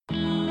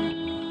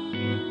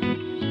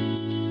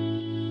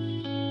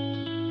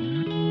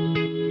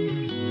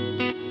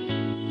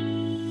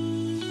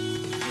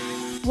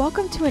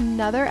Welcome to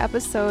another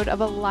episode of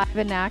Alive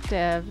and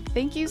Active.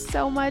 Thank you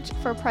so much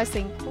for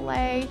pressing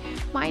play.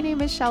 My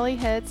name is Shelly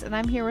Hitz, and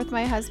I'm here with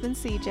my husband,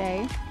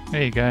 CJ.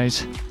 Hey,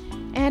 guys.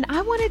 And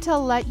I wanted to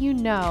let you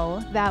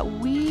know that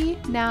we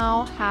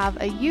now have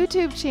a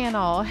YouTube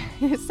channel.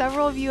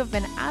 Several of you have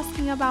been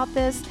asking about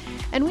this,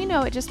 and we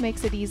know it just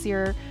makes it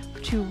easier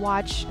to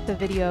watch the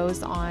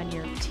videos on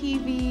your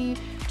TV,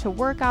 to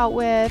work out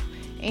with,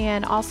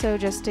 and also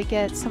just to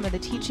get some of the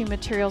teaching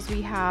materials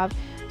we have.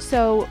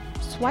 So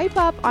swipe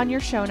up on your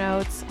show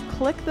notes,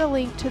 click the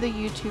link to the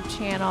YouTube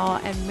channel,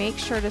 and make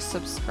sure to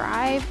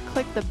subscribe.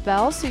 Click the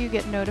bell so you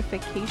get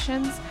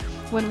notifications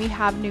when we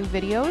have new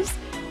videos.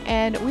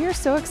 And we are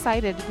so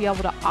excited to be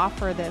able to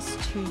offer this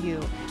to you.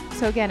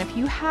 So again, if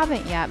you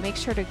haven't yet, make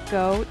sure to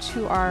go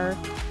to our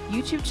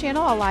YouTube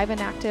channel, Alive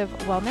and Active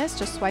Wellness.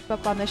 Just swipe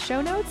up on the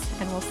show notes,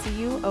 and we'll see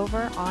you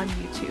over on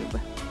YouTube.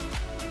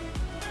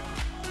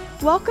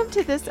 Welcome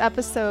to this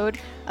episode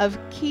of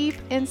Keep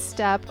in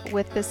Step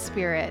with the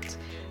Spirit.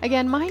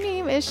 Again, my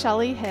name is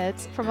Shelly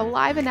Hitz from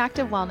Alive and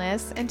Active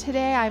Wellness, and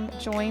today I'm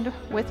joined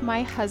with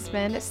my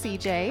husband,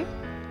 CJ.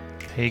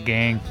 Hey,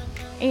 gang.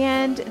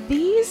 And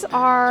these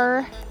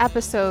are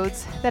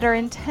episodes that are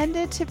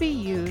intended to be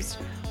used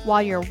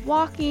while you're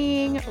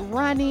walking,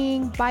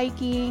 running,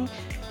 biking,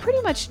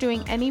 pretty much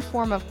doing any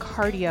form of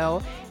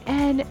cardio,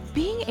 and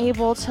being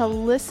able to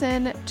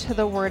listen to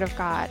the Word of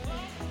God.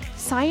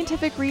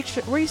 Scientific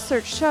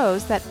research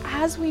shows that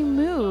as we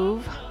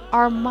move,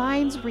 our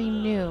minds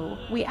renew.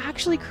 We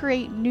actually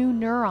create new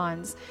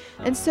neurons.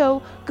 And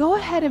so go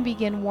ahead and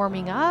begin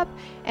warming up.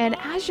 And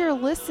as you're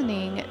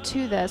listening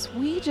to this,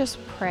 we just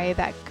pray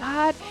that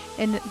God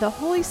and the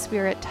Holy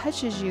Spirit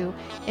touches you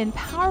in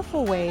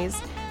powerful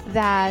ways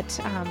that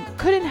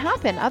couldn't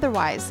happen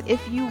otherwise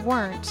if you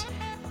weren't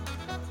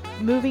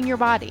moving your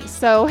body.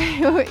 So,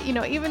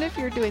 even if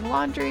you're doing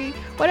laundry,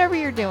 whatever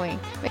you're doing,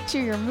 make sure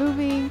you're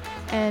moving.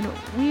 And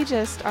we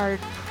just are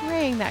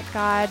praying that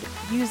God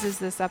uses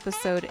this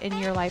episode in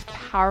your life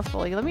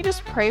powerfully. Let me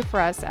just pray for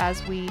us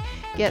as we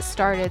get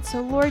started. So,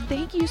 Lord,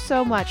 thank you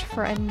so much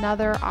for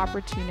another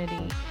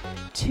opportunity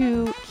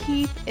to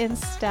keep in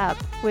step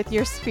with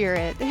your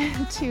Spirit,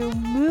 to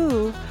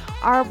move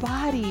our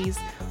bodies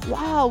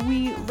while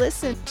we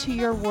listen to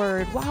your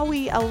word, while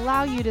we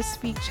allow you to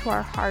speak to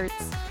our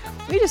hearts.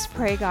 We just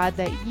pray, God,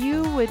 that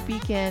you would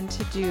begin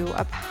to do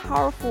a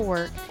powerful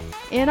work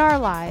in our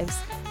lives,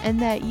 and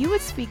that you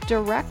would speak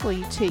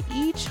directly to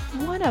each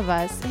one of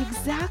us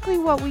exactly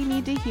what we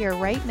need to hear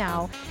right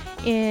now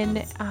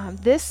in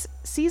this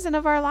season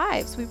of our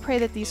lives. We pray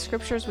that these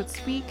scriptures would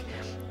speak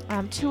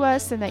to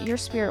us and that your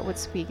Spirit would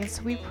speak. And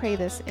so we pray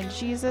this in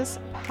Jesus'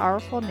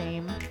 powerful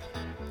name.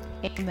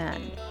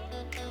 Amen.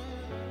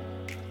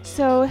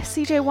 So,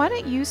 CJ, why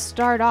don't you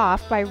start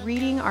off by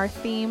reading our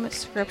theme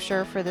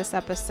scripture for this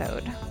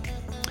episode?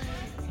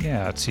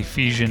 Yeah, it's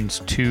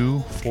Ephesians 2,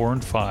 4,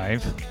 and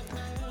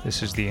 5.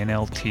 This is the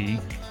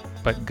NLT.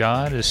 But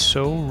God is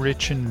so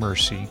rich in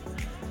mercy,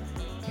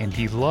 and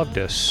He loved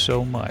us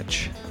so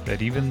much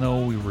that even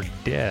though we were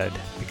dead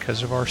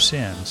because of our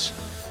sins,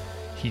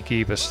 He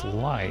gave us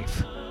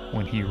life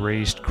when He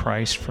raised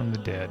Christ from the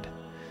dead.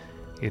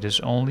 It is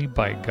only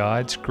by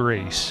God's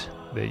grace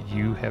that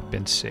you have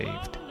been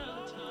saved.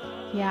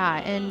 Yeah,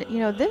 and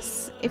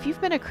this, if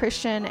you've been a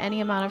Christian any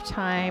amount of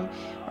time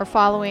or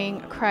following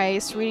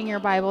Christ, reading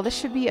your Bible, this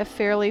should be a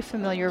fairly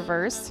familiar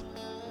verse.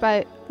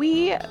 But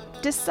we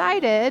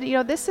decided,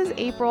 this is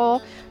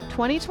April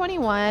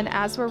 2021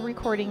 as we're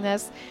recording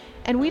this,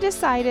 and we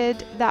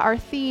decided that our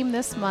theme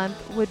this month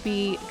would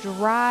be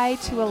Dry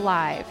to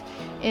Alive.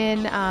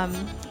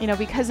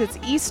 Because it's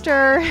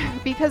Easter,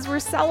 because we're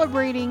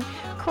celebrating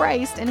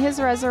Christ and His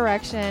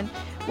resurrection,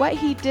 what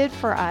He did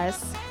for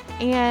us.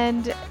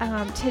 And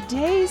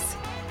today's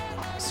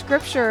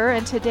scripture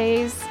and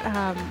today's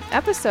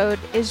episode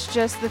is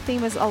just, the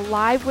theme is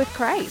Alive with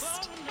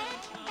Christ.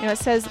 It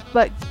says,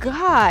 but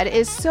God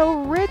is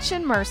so rich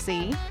in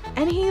mercy,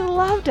 and He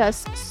loved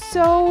us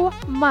so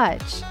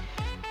much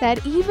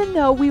that even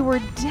though we were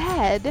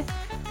dead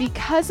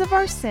because of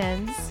our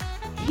sins,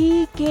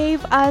 He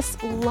gave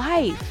us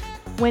life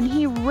when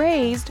He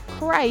raised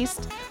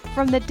Christ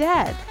from the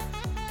dead.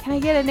 Can I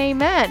get an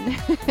amen?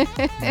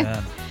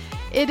 Amen.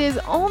 It is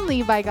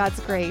only by God's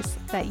grace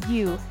that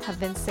you have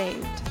been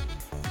saved.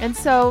 And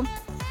so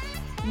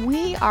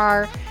we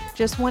are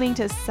just wanting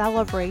to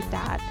celebrate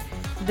that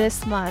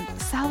this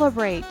month.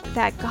 Celebrate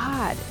that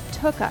God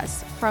took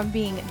us from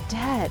being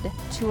dead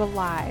to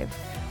alive,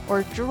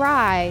 or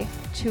dry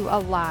to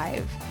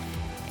alive.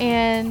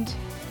 And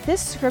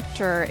this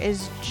scripture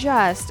is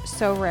just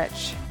so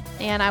rich.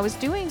 And I was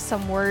doing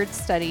some word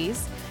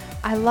studies.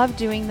 I love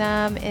doing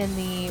them in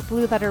the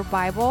Blue Letter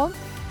Bible.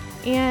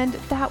 And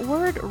that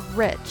word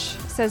rich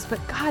says, but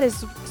God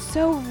is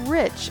so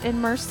rich in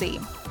mercy.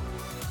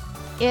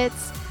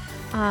 It's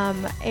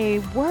a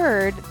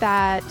word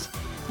that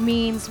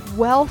means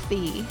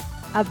wealthy,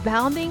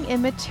 abounding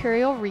in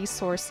material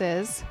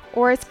resources,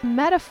 or it's a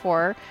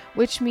metaphor,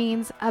 which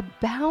means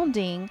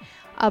abounding,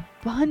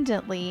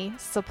 abundantly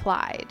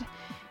supplied.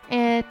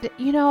 And,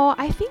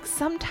 I think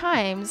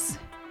sometimes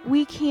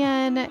we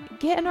can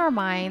get in our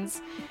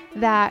minds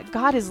that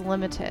God is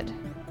limited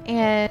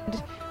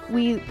and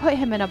we put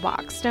him in a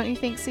box. Don't you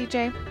think,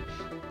 CJ?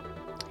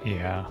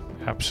 Yeah,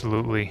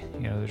 absolutely.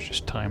 There's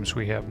just times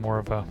we have more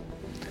of a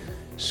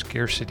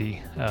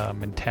scarcity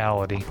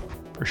mentality,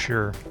 for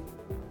sure.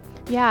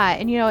 Yeah,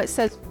 and it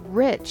says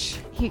rich.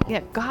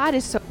 God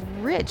is so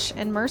rich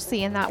in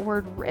mercy, and that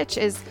word rich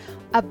is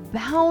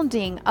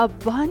abounding,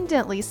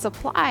 abundantly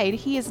supplied.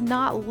 He is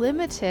not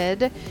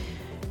limited.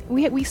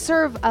 We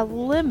serve a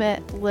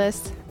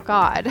limitless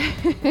God.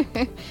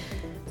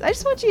 So I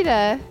just want you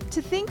to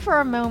think for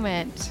a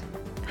moment,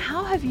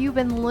 how have you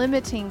been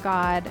limiting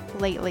God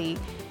lately?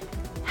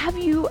 Have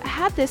you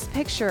had this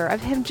picture of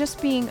him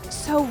just being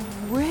so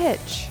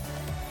rich,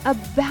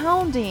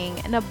 abounding,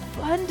 and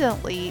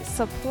abundantly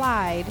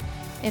supplied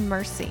in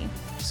mercy?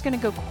 I'm just going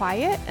to go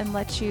quiet and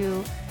let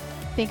you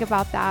think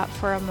about that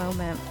for a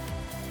moment.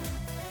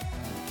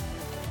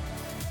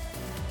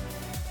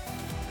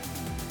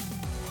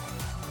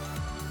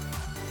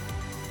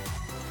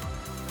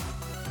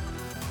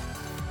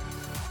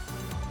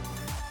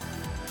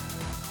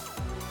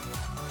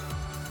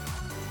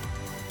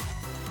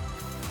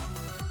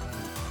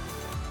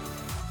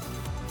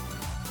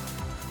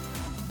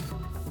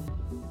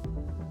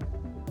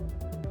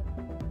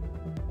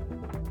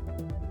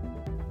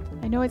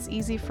 I know it's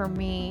easy for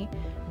me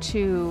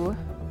to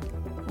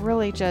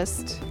really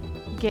just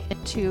get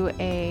into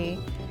a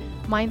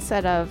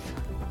mindset of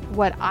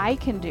what I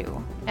can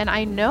do. And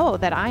I know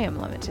that I am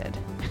limited.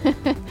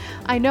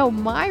 I know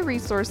my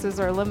resources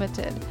are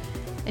limited.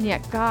 And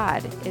yet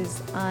God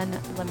is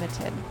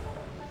unlimited.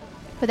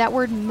 But that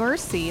word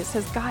mercy, it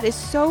says God is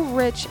so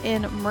rich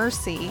in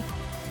mercy.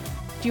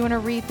 Do you want to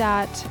read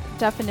that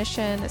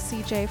definition,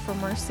 CJ, for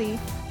mercy?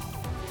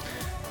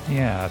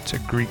 Yeah, it's a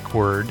Greek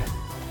word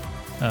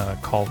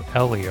called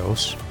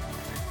eleos,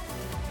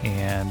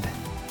 and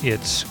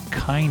it's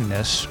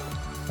kindness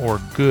or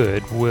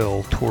good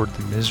will toward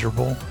the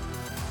miserable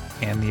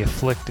and the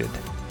afflicted,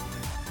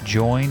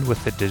 joined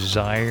with a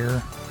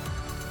desire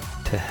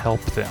to help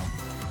them.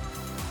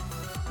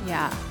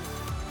 Yeah.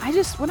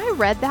 When I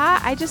read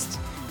that,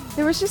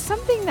 there was just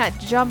something that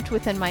jumped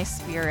within my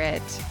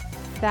spirit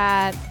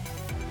that,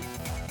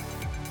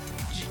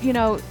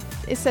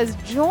 it says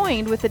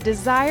joined with a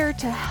desire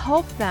to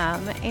help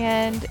them,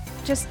 and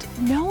just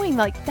knowing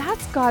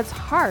that's God's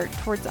heart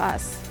towards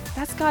us.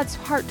 That's God's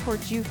heart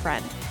towards you,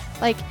 friend.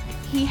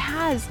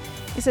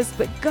 It says,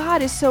 but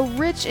God is so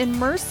rich in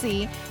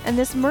mercy, and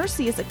this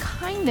mercy is a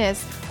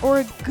kindness or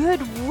a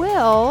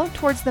goodwill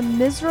towards the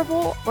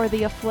miserable or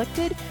the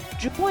afflicted,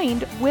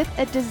 joined with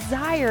a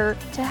desire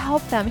to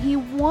help them. He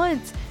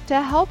wants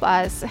to help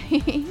us.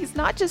 He's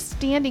not just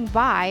standing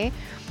by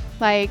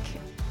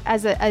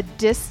as a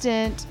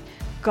distant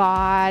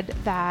God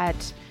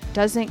that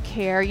doesn't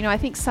care. I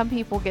think some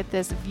people get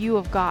this view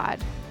of God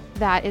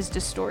that is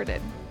distorted.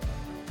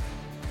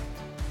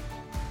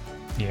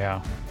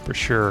 Yeah, for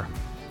sure.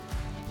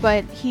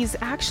 But he's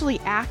actually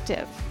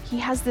active. He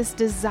has this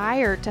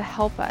desire to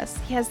help us.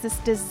 He has this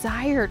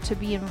desire to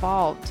be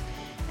involved.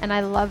 And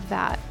I love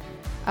that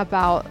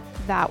about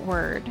that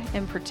word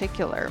in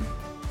particular.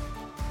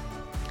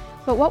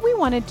 But what we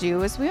want to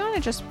do is we want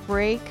to just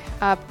break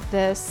up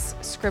this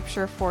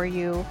scripture for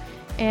you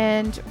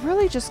and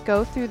really just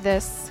go through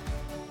this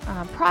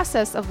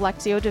process of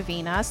Lectio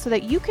Divina so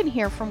that you can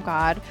hear from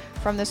God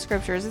from the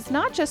scriptures. It's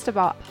not just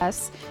about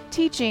us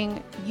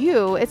teaching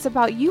you, it's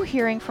about you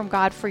hearing from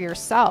God for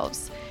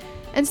yourselves.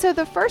 And so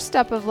the first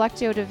step of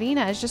Lectio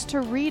Divina is just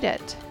to read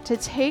it, to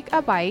take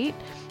a bite.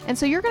 And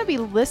so you're going to be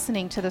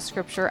listening to the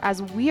scripture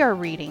as we are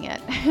reading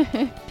it.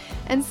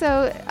 And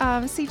so,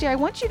 CJ, I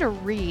want you to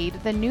read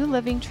the New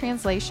Living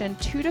Translation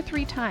 2 to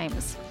 3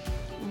 times.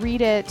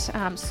 Read it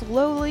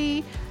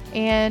slowly,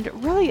 and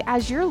really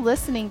as you're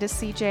listening to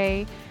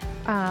CJ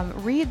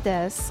read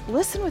this,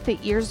 listen with the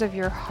ears of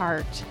your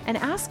heart and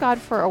ask God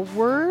for a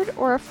word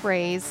or a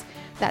phrase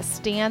that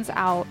stands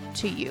out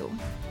to you.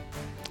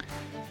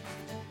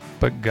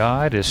 But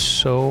God is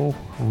so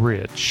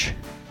rich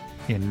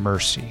in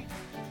mercy,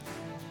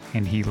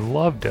 and he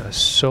loved us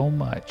so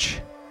much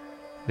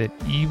that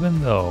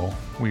even though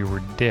we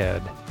were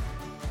dead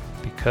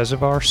because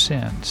of our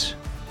sins,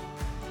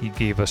 he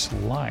gave us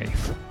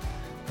life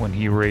when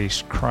he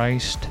raised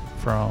Christ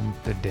from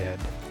the dead.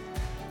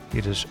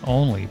 It is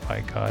only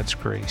by God's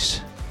grace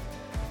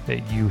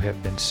that you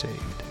have been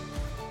saved.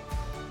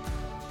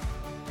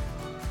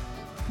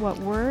 What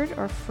word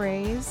or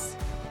phrase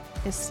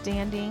is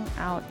standing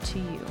out to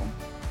you?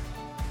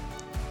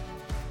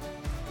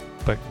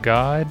 But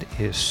God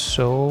is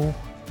so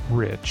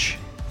rich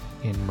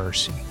in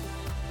mercy,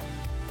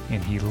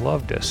 and he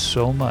loved us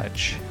so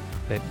much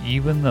that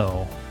even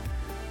though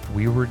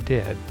we were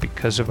dead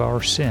because of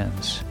our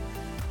sins,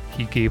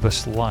 he gave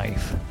us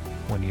life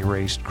when he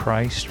raised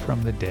Christ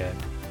from the dead.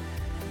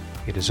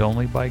 It is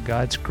only by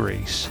God's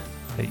grace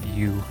that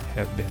you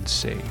have been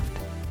saved.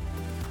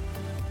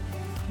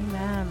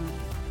 Amen.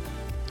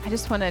 I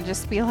just want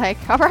to be like,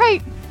 all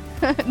right,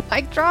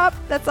 mic drop.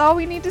 That's all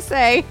we need to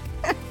say.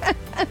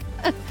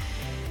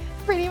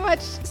 pretty much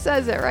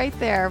says it right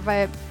there.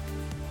 But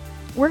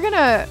we're going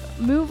to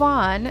move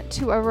on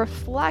to a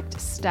reflect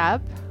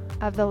step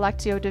of the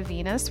Lectio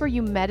Divinas, where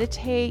you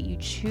meditate, you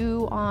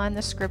chew on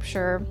the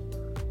scripture.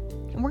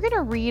 And we're going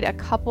to read a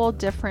couple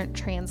different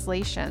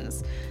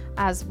translations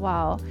as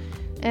well.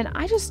 And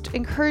I just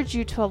encourage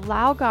you to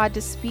allow God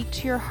to speak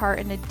to your heart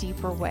in a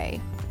deeper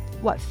way.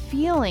 What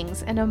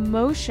feelings and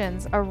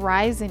emotions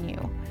arise in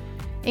you?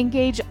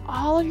 Engage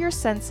all of your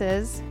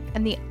senses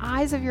and the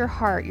eyes of your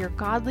heart, your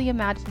godly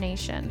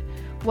imagination.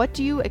 What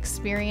do you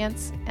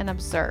experience and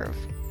observe?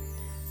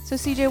 So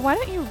CJ, why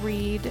don't you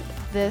read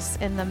this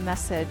in the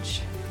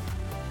Message?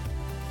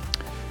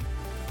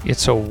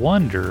 It's a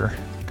wonder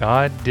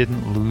God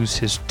didn't lose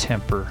his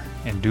temper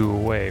and do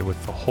away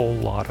with the whole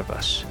lot of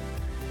us.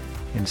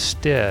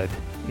 Instead,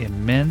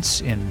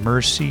 immense in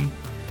mercy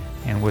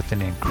and with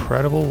an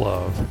incredible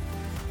love,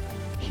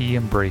 he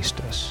embraced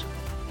us.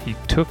 He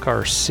took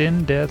our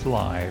sin-dead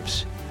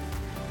lives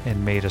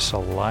and made us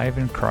alive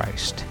in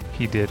Christ.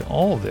 He did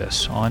all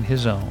this on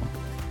his own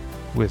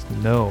with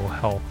no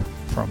help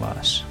from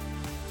us.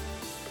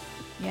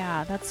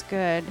 Yeah, that's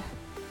good.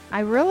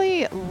 I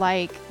really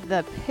like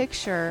the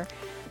picture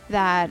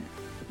that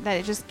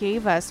it just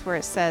gave us, where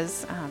it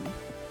says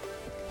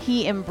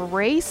he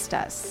embraced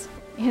us,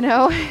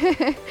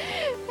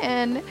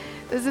 and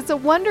it's a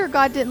wonder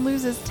God didn't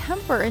lose his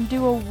temper and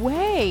do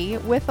away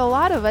with a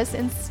lot of us.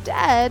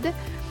 Instead,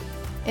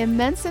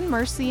 immense in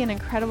mercy and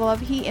incredible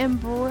love, he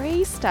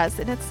embraced us.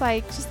 And it's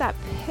like just that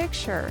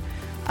picture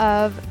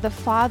of the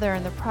father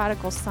and the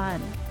prodigal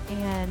son.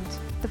 And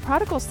the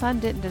prodigal son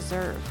didn't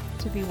deserve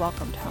to be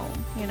welcomed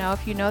home.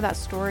 If you know that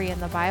story in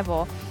the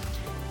Bible,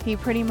 he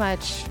pretty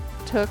much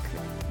took,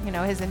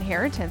 his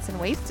inheritance and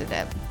wasted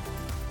it.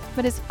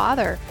 But his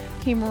father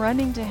came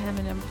running to him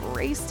and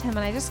embraced him. And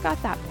I just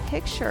got that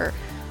picture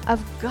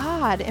of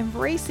God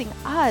embracing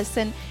us.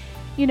 And,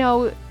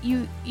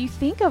 you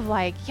think of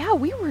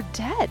we were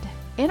dead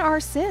in our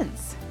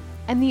sins.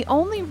 And the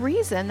only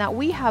reason that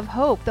we have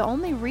hope, the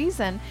only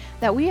reason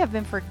that we have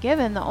been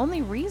forgiven, the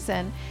only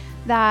reason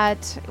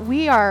that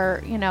we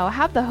are,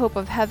 have the hope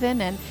of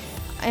heaven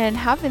and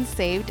have been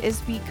saved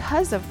is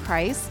because of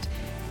Christ.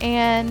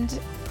 And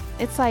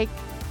it's like,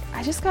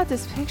 I just got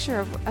this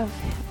picture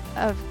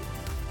of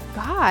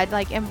God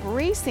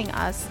embracing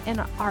us in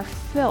our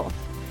filth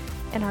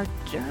and our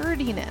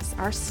dirtiness,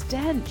 our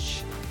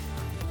stench.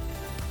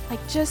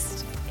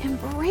 Just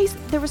embrace.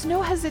 There was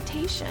no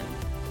hesitation,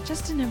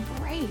 just an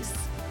embrace.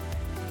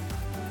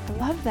 I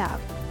love that.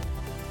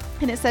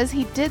 And it says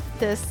he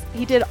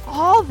did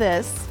all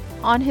this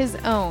on his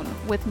own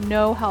with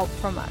no help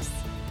from us.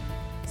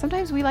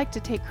 Sometimes we like to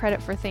take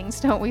credit for things,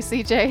 don't we,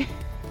 CJ?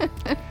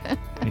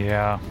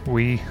 Yeah,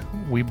 we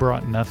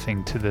brought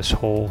nothing to this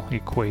whole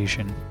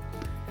equation.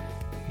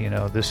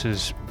 This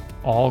is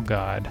all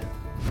God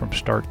from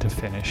start to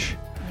finish.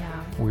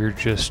 Yeah. We're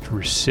just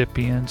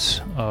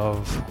recipients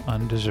of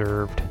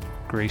undeserved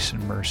grace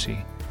and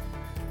mercy.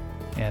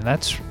 And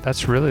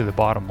that's really the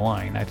bottom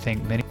line. I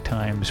think many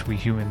times we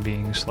human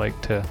beings like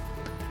to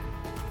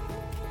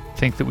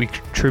think that we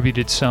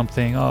contributed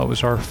something. Oh, it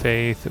was our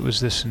faith. It was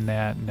this and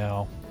that.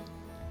 No.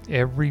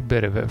 Every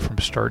bit of it from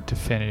start to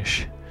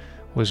finish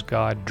was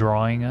God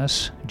drawing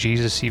us.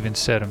 Jesus even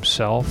said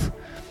himself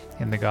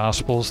in the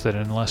Gospels that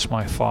unless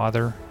my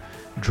Father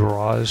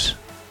draws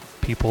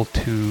people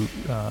to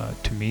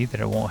me,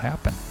 that it won't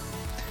happen.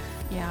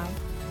 Yeah.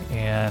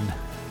 And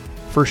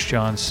 1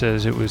 John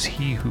says it was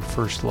he who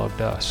first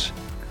loved us,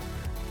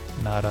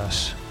 not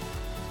us,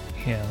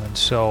 him. And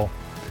so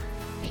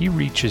he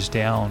reaches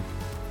down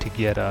to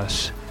get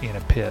us in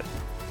a pit.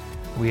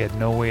 We had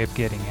no way of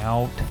getting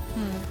out,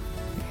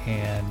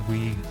 and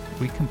we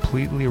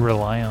completely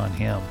rely on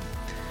him.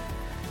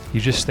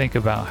 You just think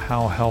about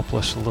how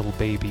helpless a little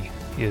baby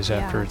is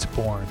after it's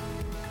born.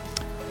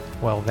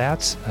 Well,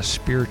 that's a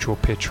spiritual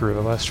picture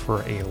of us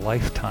for a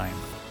lifetime.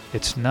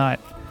 It's not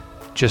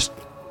just,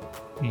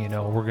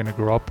 we're going to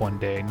grow up one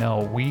day.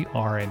 No, we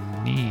are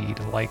in need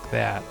like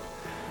that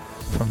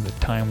from the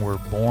time we're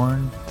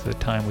born to the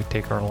time we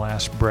take our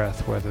last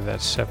breath, whether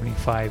that's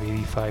 75,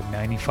 85,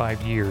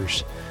 95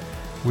 years.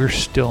 We're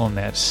still in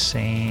that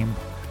same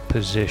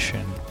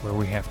position where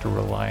we have to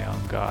rely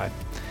on God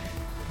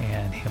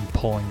and him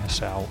pulling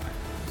us out,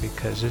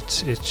 because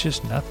it's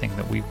just nothing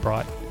that we've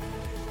brought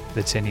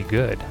that's any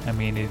good. I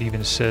mean, it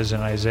even says in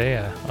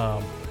Isaiah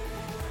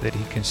that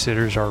he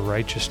considers our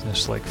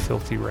righteousness like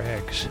filthy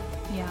rags.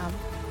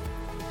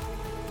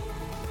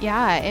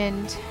 Yeah,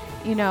 and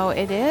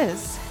it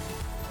is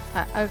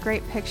a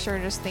great picture,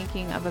 just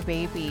thinking of a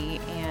baby.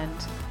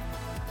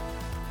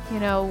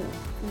 And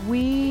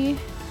we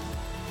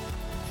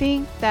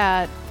think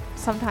that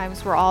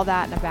sometimes we're all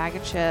that in a bag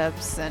of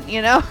chips, and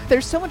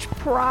there's so much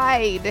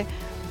pride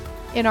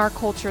in our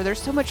culture.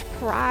 There's so much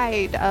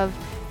pride of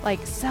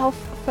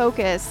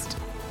self-focused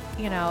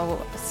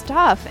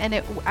stuff, and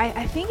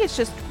I think it's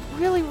just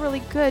really,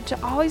 really good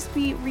to always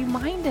be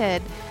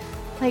reminded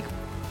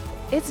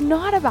it's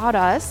not about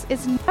us.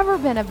 It's never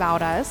been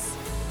about us,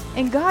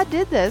 and God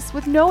did this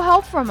with no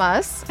help from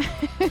us.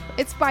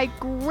 It's by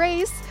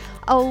grace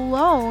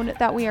alone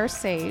that we are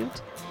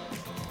saved.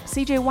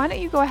 CJ, why don't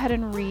you go ahead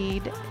and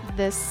read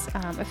this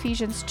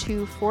Ephesians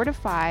 2,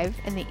 4-5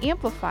 in the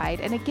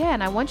Amplified. And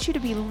again, I want you to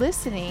be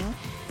listening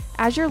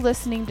as you're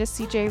listening to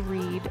CJ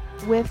read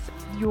with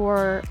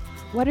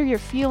what are your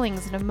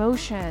feelings and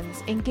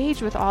emotions?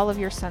 Engage with all of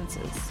your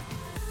senses.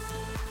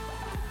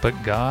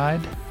 But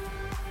God,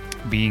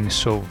 being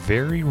so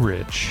very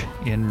rich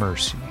in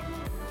mercy,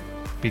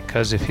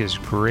 because of his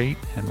great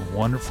and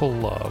wonderful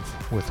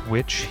love with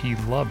which he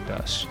loved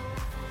us,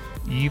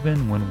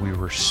 even when we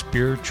were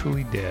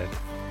spiritually dead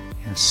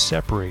and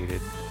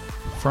separated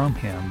from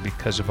him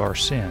because of our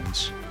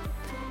sins,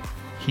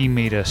 he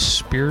made us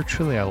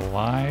spiritually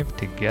alive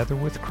together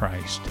with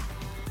Christ.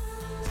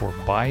 For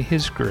by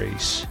his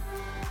grace,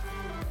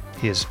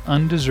 his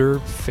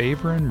undeserved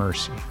favor and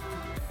mercy,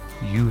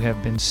 you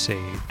have been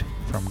saved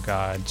from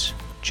God's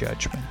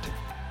judgment.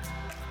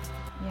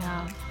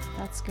 Yeah,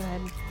 that's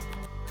good.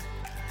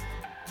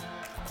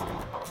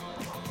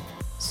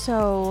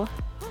 So,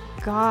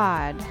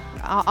 God,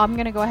 I'm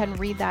going to go ahead and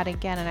read that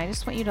again, and I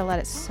just want you to let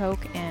it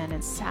soak in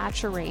and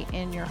saturate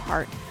in your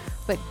heart.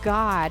 But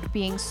God,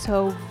 being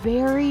so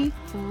very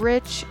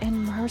rich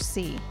in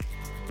mercy,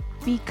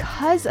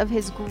 because of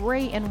his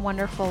great and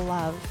wonderful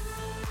love,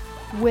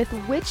 with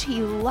which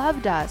he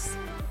loved us,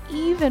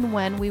 even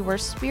when we were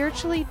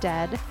spiritually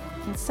dead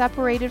and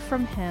separated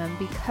from him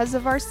because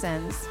of our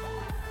sins,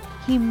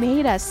 he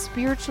made us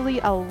spiritually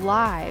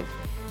alive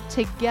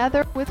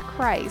together with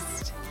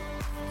Christ.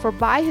 For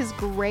by his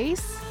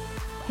grace,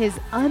 his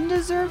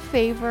undeserved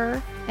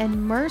favor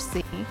and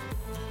mercy,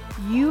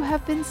 you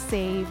have been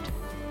saved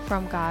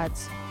from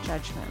God's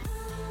judgment.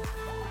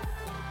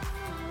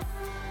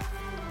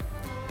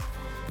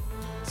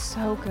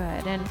 So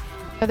good. And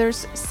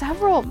there's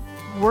several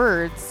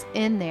words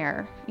in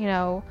there,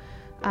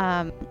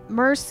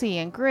 mercy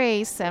and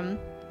grace. And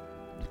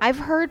I've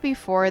heard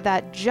before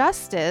that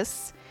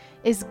justice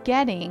is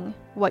getting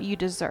what you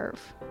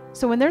deserve.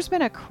 So when there's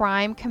been a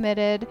crime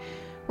committed,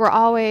 we're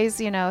always,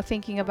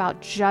 thinking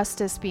about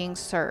justice being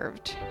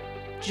served.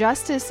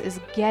 Justice is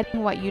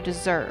getting what you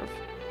deserve.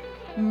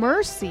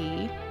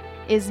 Mercy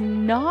is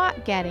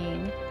not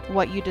getting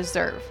what you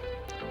deserve.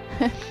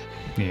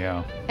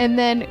 Yeah. And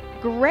then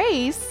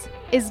grace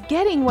is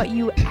getting what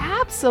you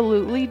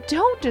absolutely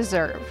don't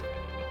deserve.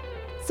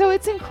 So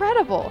it's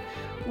incredible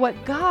what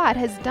God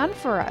has done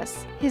for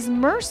us. His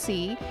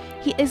mercy,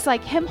 he is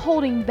like him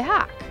holding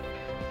back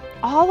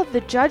all of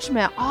the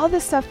judgment, all the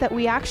stuff that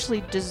we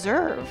actually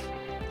deserve.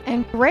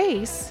 And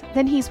grace,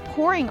 then he's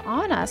pouring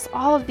on us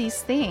all of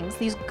these things,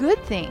 these good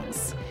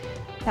things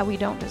that we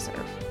don't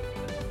deserve.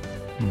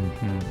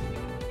 Mm-hmm.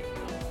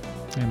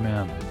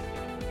 Amen.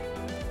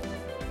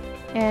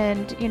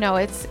 And,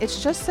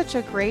 it's just such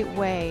a great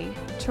way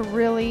to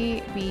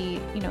really be,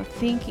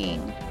 thinking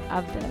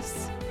of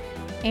this.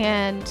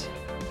 And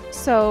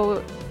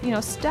so,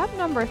 step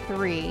number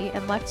 3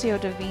 in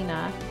Lectio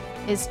Divina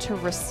is to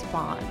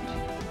respond.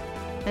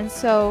 And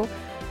so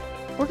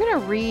we're going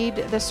to read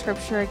the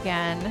scripture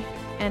again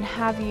and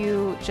have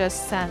you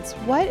just sense,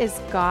 what is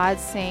God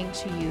saying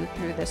to you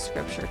through this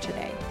scripture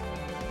today?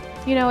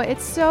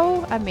 It's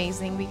so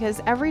amazing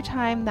because every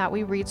time that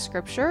we read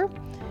scripture,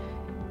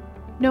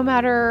 no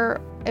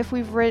matter if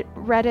we've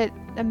read it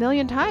a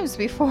million times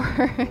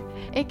before,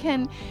 it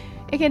can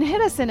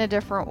hit us in a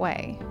different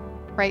way.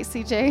 Right,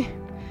 CJ?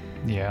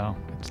 Yeah,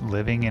 it's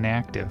living and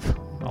active,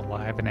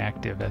 alive and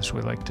active, as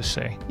we like to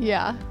say.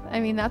 Yeah,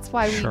 that's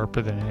why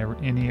sharper than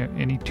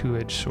any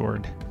two-edged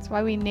sword. That's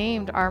why we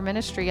named our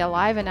ministry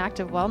Alive and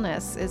Active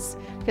Wellness, is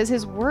because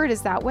his word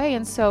is that way.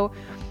 And so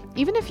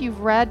even if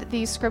you've read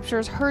these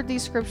scriptures, heard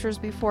these scriptures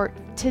before,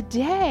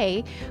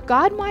 today,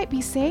 God might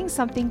be saying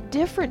something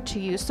different to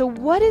you. So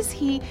what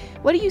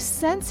do you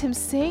sense him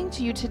saying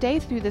to you today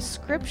through the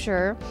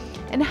scripture?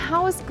 And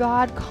how is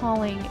God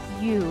calling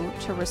you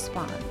to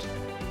respond?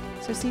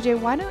 So CJ,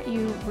 why don't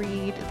you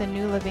read the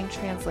New Living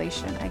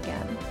Translation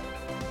again?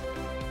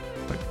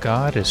 But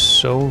God is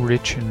so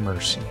rich in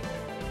mercy,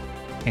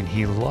 and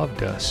he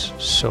loved us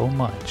so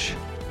much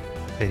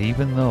that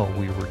even though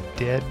we were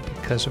dead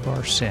because of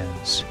our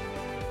sins,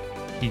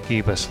 he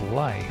gave us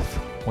life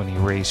when he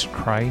raised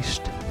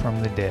Christ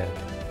from the dead.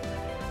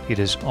 It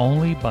is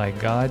only by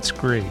God's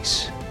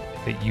grace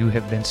that you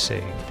have been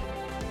saved.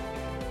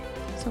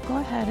 So go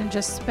ahead and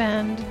just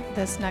spend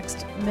this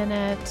next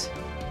minute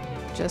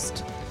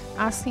just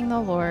asking the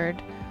Lord,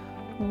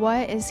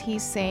 what is he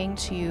saying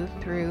to you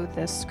through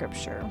this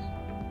scripture?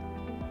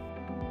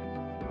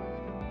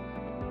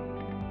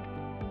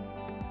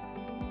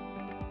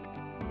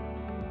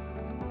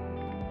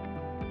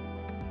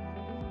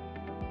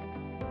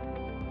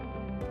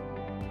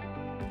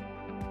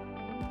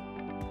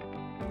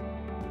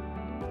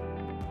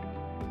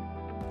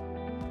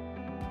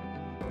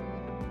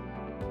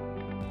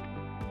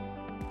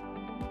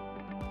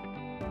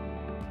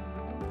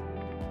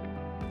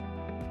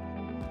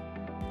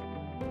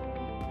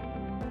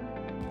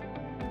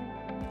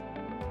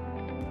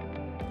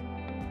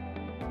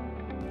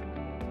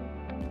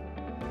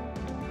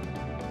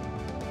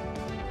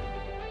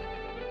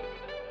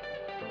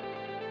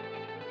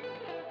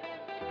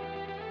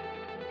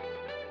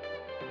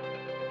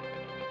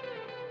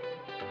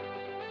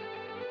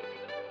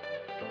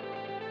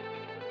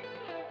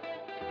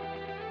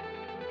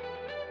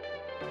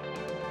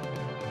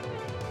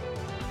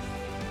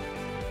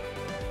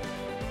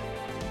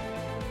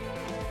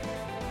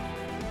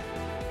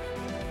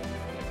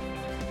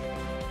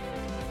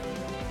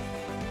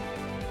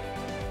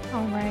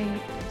 All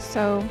right.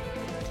 So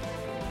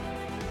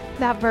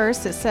that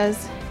verse, it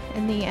says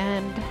in the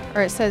end,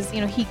 or it says,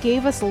 he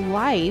gave us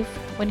life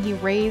when he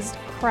raised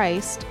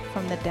Christ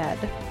from the dead.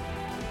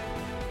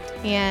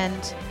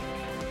 And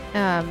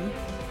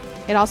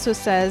it also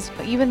says,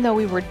 even though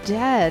we were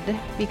dead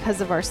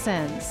because of our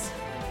sins,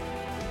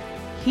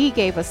 he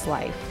gave us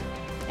life.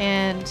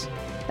 And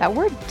that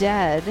word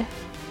dead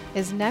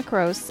is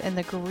nekros in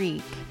the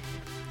Greek.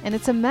 And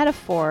it's a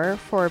metaphor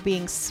for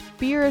being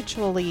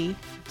spiritually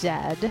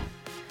dead.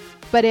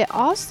 But it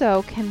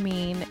also can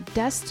mean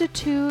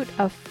destitute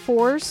of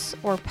force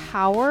or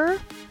power,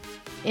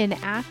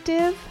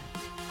 inactive,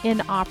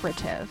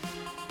 inoperative.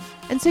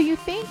 And so you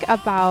think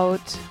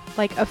about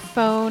like a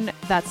phone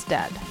that's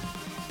dead.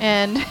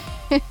 And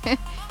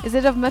is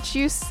it of much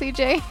use,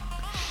 CJ?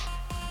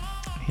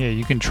 Yeah,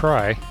 you can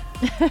try.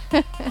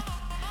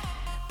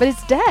 But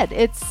it's dead.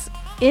 It's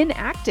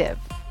inactive.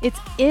 It's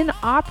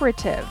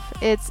inoperative.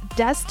 It's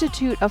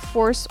destitute of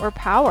force or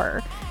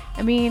power.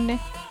 I mean,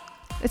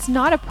 it's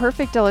not a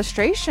perfect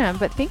illustration,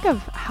 but think of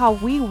how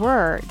we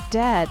were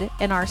dead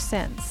in our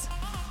sins.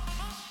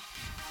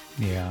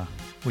 Yeah,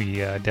 we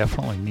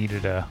definitely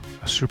needed a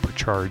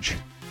supercharge.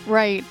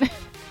 Right.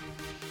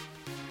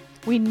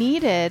 We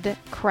needed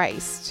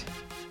Christ,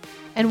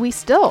 and we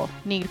still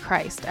need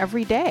Christ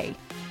every day.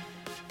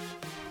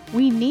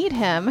 We need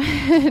him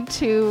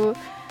to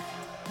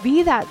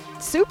be that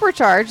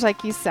supercharge,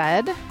 like you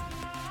said.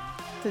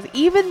 Because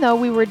even though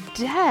we were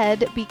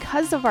dead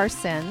because of our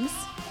sins,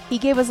 he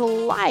gave us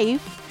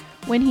life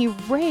when he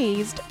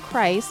raised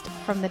Christ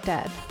from the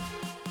dead.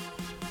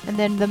 And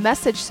then the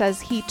message says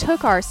he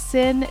took our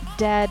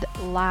sin-dead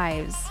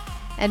lives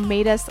and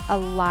made us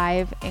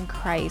alive in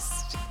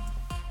Christ.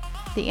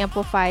 The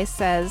Amplify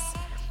says,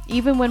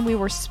 even when we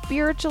were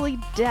spiritually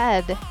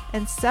dead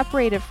and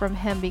separated from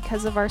him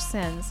because of our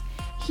sins,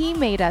 he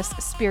made us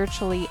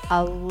spiritually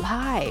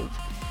alive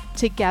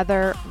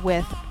together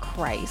with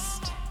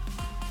Christ.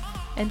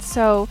 And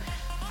so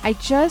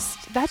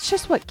that's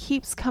just what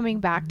keeps coming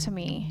back to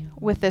me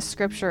with this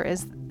scripture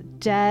is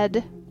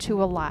dead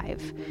to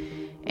alive.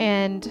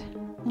 And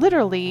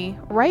literally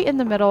right in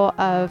the middle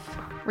of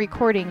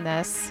recording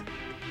this,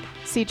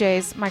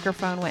 CJ's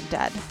microphone went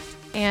dead.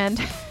 And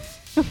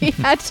we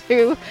had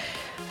to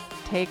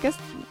we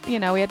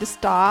had to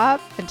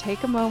stop and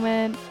take a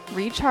moment,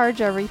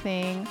 recharge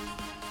everything.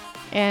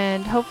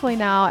 And hopefully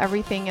now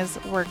everything is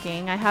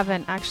working. I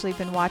haven't actually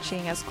been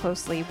watching as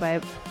closely,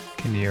 but...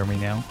 Can you hear me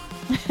now?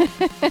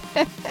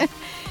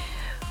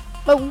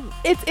 But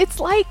it's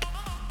like,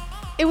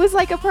 it was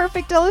like a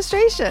perfect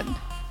illustration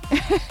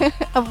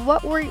of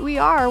what we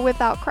are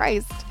without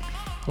Christ.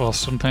 Well,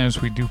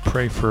 sometimes we do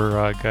pray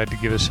for God to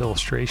give us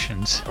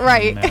illustrations.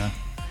 Right. And,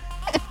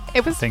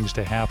 it was things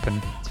to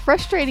happen. It's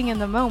frustrating in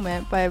the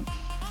moment, but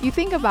you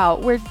think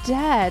about, we're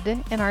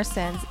dead in our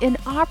sins,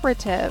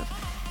 inoperative,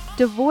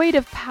 devoid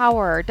of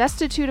power,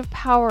 destitute of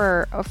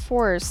power, of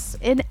force,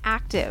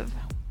 inactive.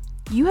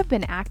 You have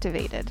been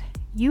activated.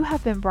 You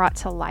have been brought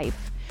to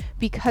life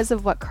because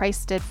of what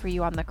Christ did for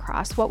you on the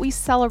cross. What we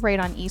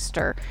celebrate on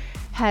Easter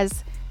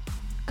has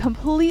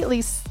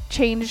completely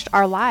changed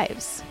our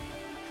lives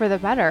for the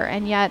better.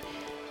 And yet,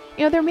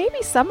 there may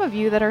be some of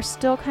you that are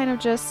still kind of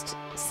just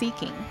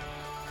seeking.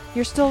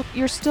 You're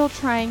still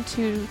trying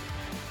to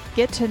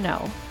get to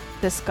know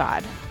this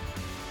God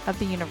of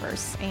the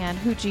universe and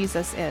who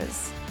Jesus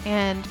is.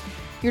 And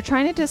you're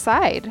trying to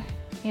decide,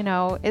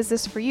 is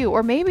this for you?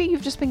 Or maybe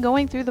you've just been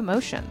going through the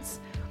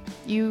motions.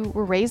 You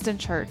were raised in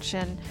church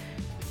and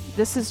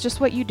this is just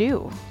what you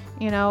do.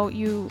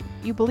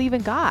 You believe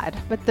in God,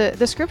 but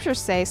the scriptures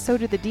say so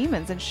do the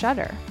demons and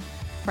shudder,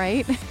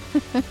 right?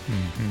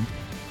 Mm-hmm.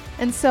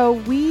 And so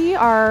we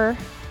are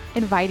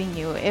inviting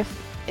you,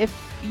 if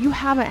you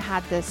haven't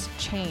had this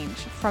change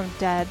from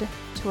dead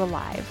to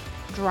alive,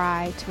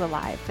 dry to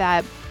alive,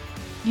 that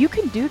you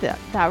can do that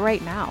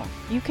right now.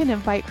 You can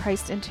invite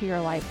Christ into your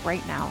life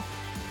right now.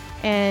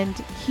 And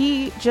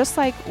he, just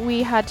like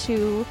we had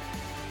to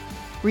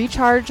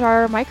recharge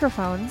our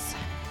microphones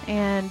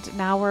and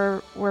now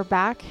we're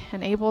back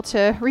and able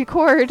to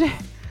record,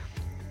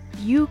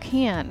 you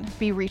can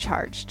be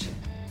recharged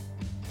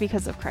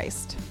because of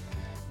Christ.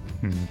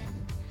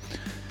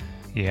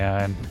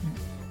 Yeah, and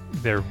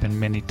there have been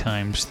many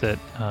times that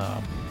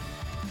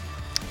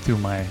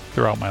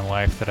throughout my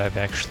life that I've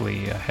actually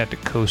had to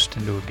coast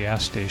into a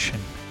gas station.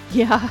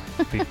 Yeah.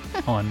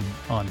 on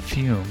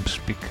fumes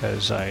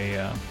because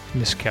I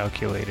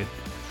miscalculated.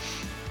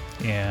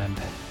 And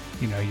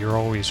you're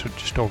always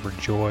just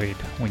overjoyed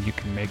when you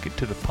can make it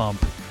to the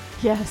pump.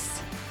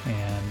 Yes.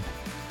 And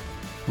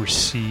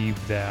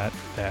receive that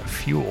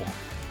fuel.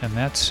 And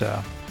that's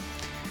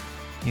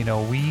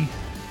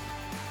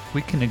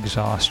we can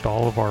exhaust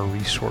all of our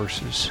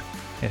resources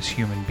as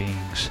human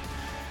beings,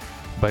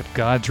 but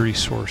God's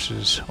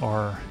resources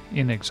are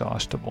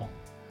inexhaustible.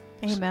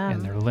 Amen.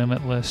 And they're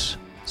limitless.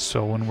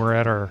 So when we're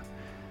at our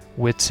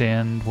wit's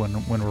end,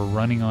 when we're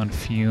running on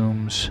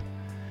fumes,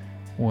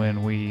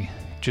 when we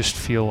just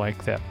feel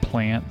like that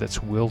plant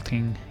that's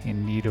wilting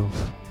in need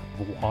of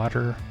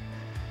water,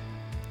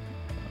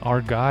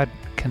 our God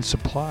can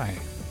supply,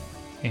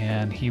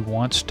 and He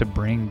wants to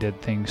bring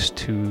dead things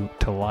to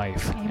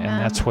life. Amen.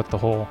 And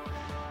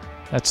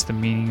that's the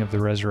meaning of the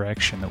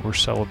resurrection that we're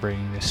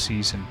celebrating this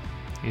season,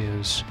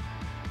 is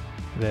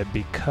that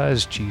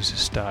because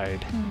Jesus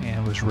died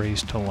and was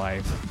raised to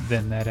life,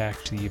 then that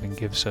actually even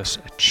gives us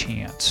a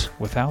chance.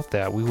 Without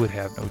that, we would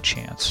have no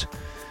chance.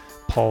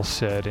 Paul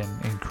said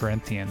in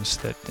Corinthians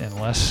that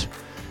unless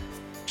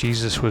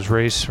Jesus was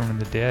raised from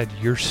the dead,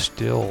 you're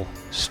still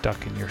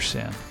stuck in your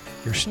sin.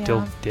 You're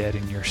still dead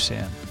in your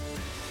sin.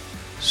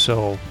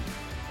 So,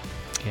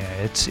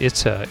 yeah,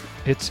 it's a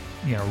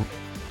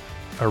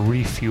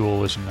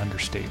refuel is an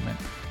understatement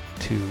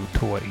to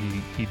what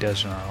he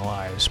does in our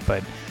lives,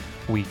 but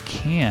we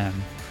can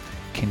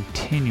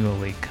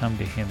continually come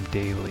to Him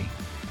daily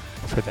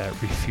for that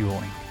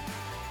refueling.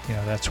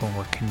 That's when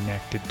we're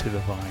connected to the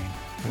vine.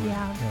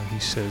 He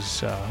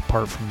says,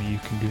 apart from me, you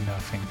can do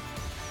nothing.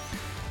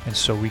 And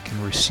so we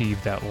can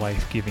receive that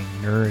life-giving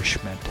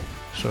nourishment,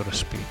 so to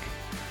speak,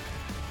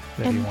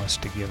 that He wants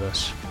to give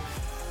us.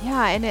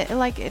 Yeah, and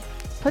it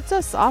puts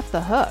us off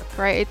the hook,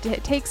 right?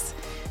 It takes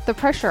the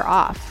pressure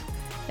off.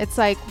 It's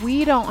like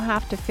we don't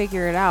have to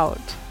figure it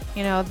out.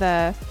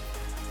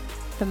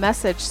 The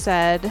message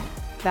said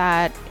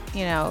that,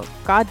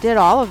 God did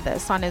all of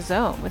this on His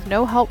own with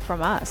no help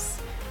from us.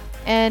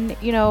 And,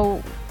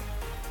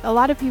 a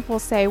lot of people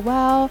say,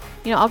 well,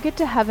 I'll get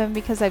to heaven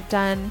because I've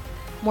done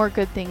more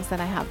good things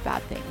than I have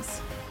bad things.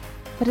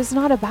 But it's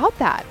not about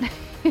that.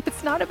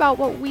 It's not about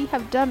what we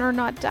have done or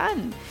not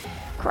done.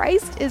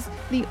 Christ is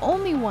the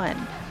only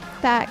one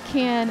that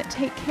can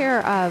take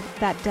care of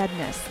that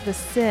deadness, the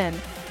sin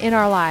in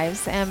our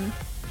lives. And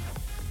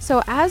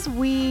so as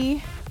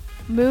we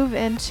move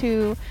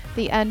into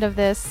the end of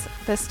this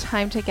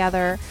time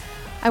together,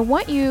 I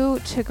want you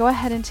to go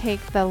ahead and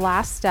take the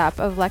last step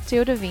of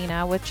Lectio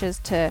Divina, which is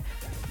to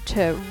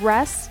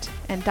rest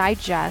and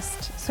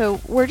digest.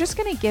 So we're just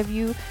going to give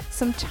you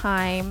some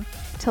time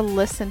to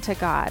listen to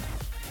God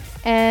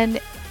and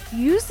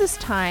use this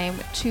time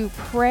to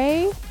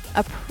pray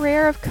a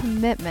prayer of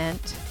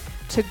commitment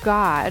to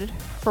God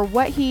for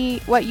what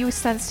you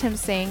sensed Him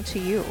saying to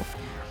you.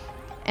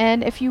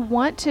 And if you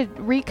want to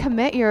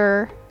recommit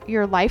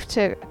your life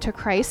to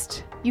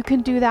Christ, you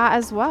can do that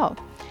as well.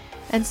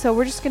 And so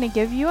we're just going to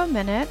give you a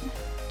minute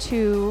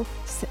to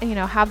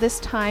have this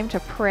time to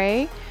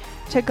pray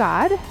to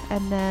God,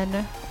 and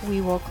then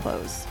we will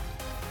close.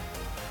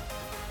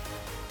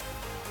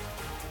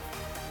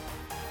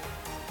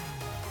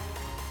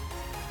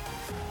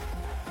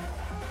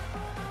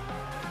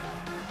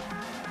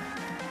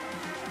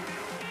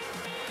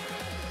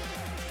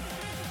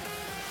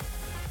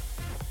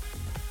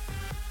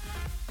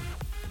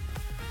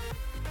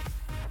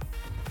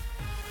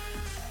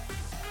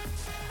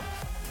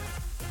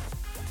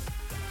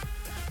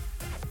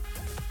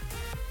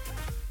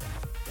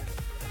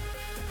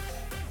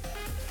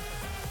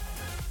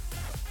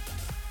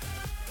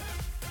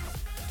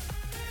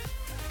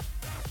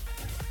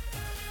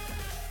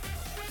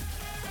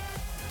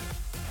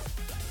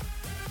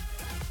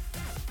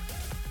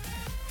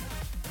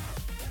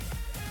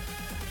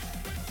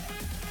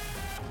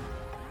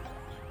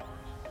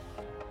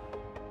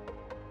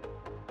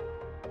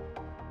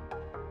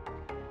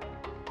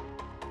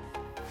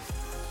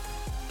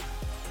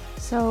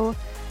 So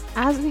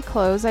as we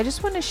close, I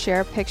just want to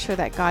share a picture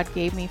that God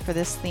gave me for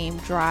this theme,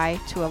 dry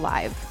to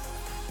alive.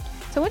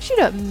 So I want you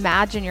to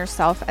imagine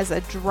yourself as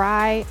a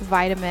dry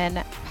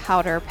vitamin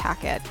powder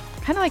packet,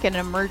 kind of like an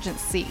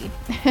emergency.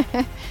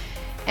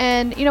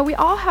 And, we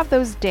all have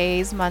those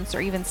days, months,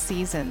 or even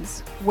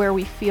seasons where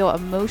we feel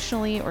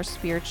emotionally or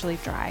spiritually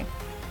dry.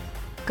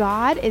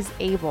 God is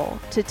able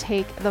to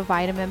take the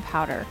vitamin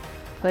powder,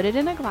 put it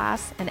in a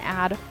glass, and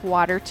add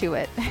water to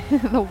it.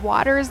 The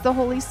water is the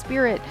Holy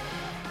Spirit,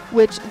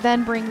 which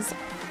then brings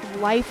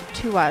life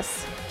to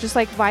us. Just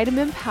like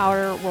vitamin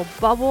powder will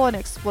bubble and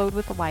explode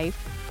with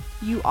life,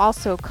 you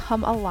also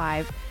come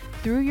alive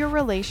through your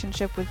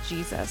relationship with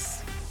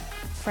Jesus.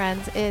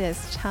 Friends, it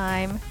is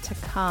time to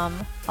come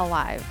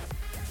alive.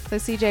 So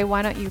CJ,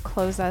 why don't you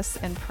close us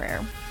in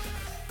prayer?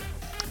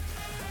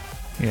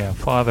 Yeah,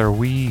 Father,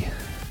 we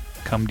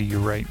come to you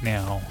right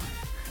now,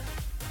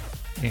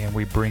 and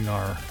we bring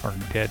our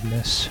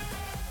deadness.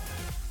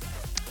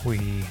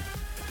 We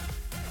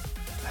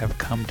have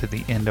come to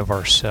the end of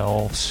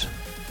ourselves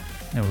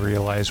and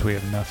realize we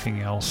have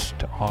nothing else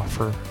to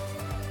offer.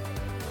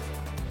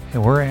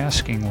 And we're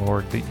asking,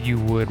 Lord, that you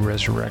would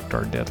resurrect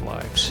our dead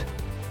lives,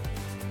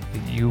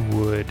 that you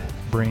would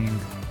bring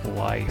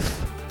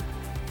life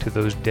to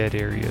those dead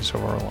areas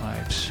of our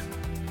lives.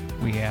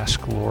 We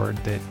ask, Lord,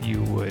 that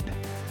you would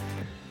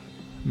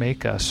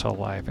make us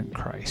alive in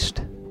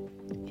Christ.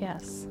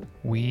 Yes.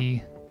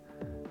 We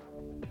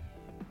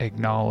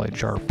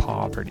acknowledge our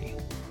poverty.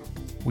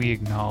 We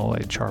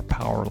acknowledge our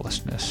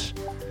powerlessness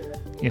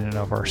in and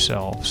of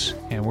ourselves.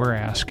 And we're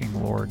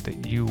asking, Lord,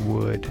 that you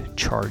would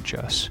charge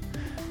us,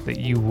 that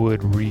you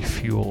would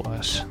refuel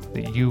us,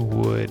 that you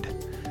would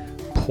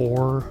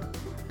pour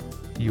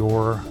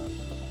your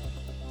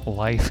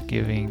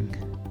life-giving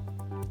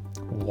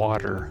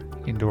water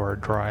into our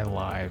dry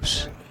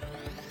lives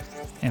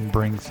and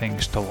bring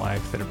things to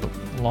life that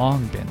have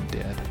long been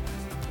dead.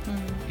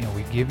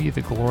 We give you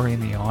the glory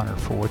and the honor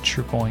for what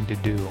you're going to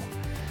do.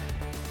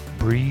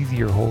 Breathe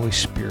your Holy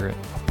Spirit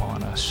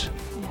upon us.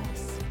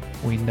 Yes.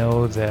 We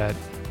know that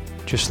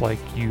just like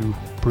you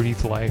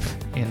breathed life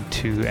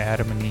into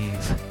Adam and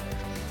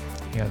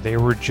Eve, they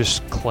were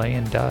just clay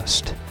and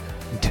dust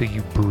until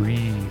you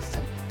breathed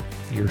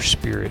your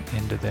Spirit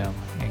into them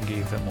and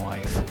gave them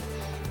life.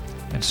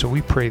 And so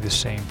we pray the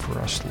same for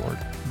us, Lord.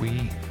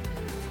 We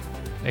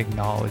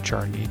acknowledge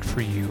our need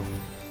for you,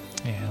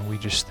 and we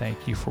just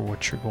thank you for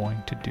what you're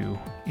going to do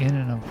in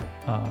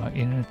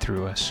and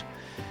through us.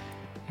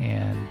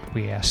 And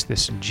we ask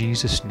this in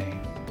Jesus'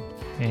 name.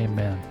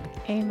 Amen.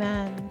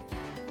 Amen.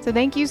 So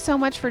thank you so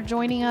much for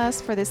joining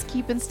us for this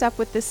Keep in Step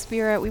with the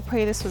Spirit. We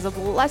pray this was a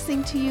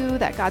blessing to you,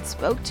 that God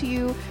spoke to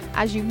you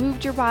as you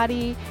moved your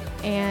body,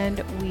 and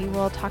we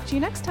will talk to you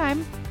next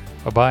time.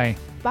 Bye-bye.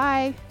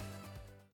 Bye.